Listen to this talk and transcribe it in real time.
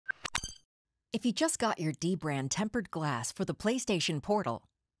If you just got your dbrand tempered glass for the PlayStation Portal,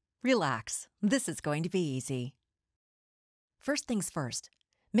 relax, this is going to be easy. First things first,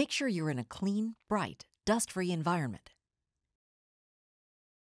 make sure you're in a clean, bright, dust-free environment.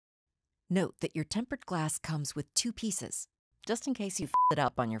 Note that your tempered glass comes with 2 pieces, just in case you f***ed it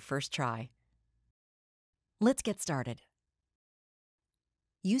up on your first try. Let's get started.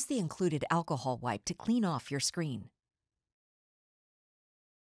 Use the included alcohol wipe to clean off your screen.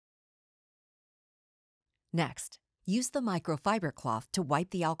 Next, use the microfiber cloth to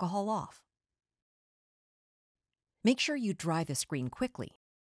wipe the alcohol off. Make sure you dry the screen quickly.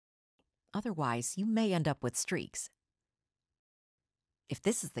 Otherwise, you may end up with streaks. If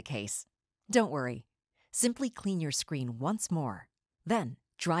this is the case, don't worry. Simply clean your screen once more, then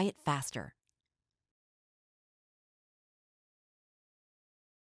dry it faster.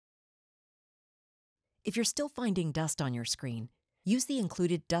 If you're still finding dust on your screen, use the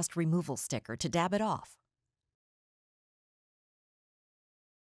included dust removal sticker to dab it off.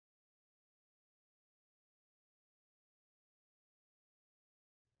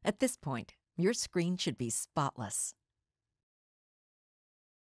 At this point, your screen should be spotless.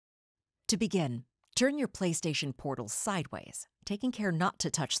 To begin, turn your PlayStation Portal sideways, taking care not to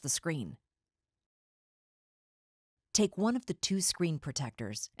touch the screen. Take one of the 2 screen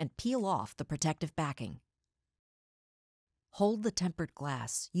protectors and peel off the protective backing. Hold the tempered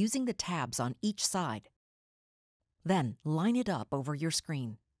glass using the tabs on each side. Then line it up over your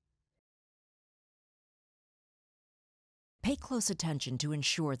screen. Pay close attention to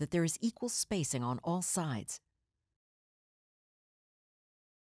ensure that there is equal spacing on all sides.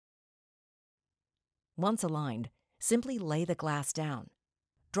 Once aligned, simply lay the glass down.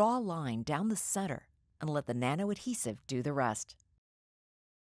 Draw a line down the center and let the nano adhesive do the rest.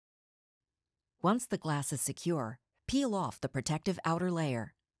 Once the glass is secure, peel off the protective outer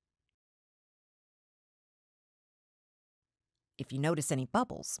layer. If you notice any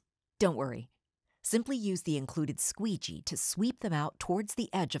bubbles, don't worry. Simply use the included squeegee to sweep them out towards the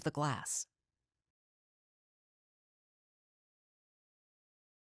edge of the glass.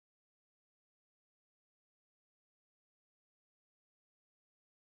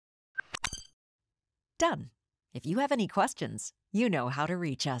 Done. If you have any questions, you know how to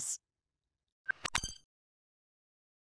reach us.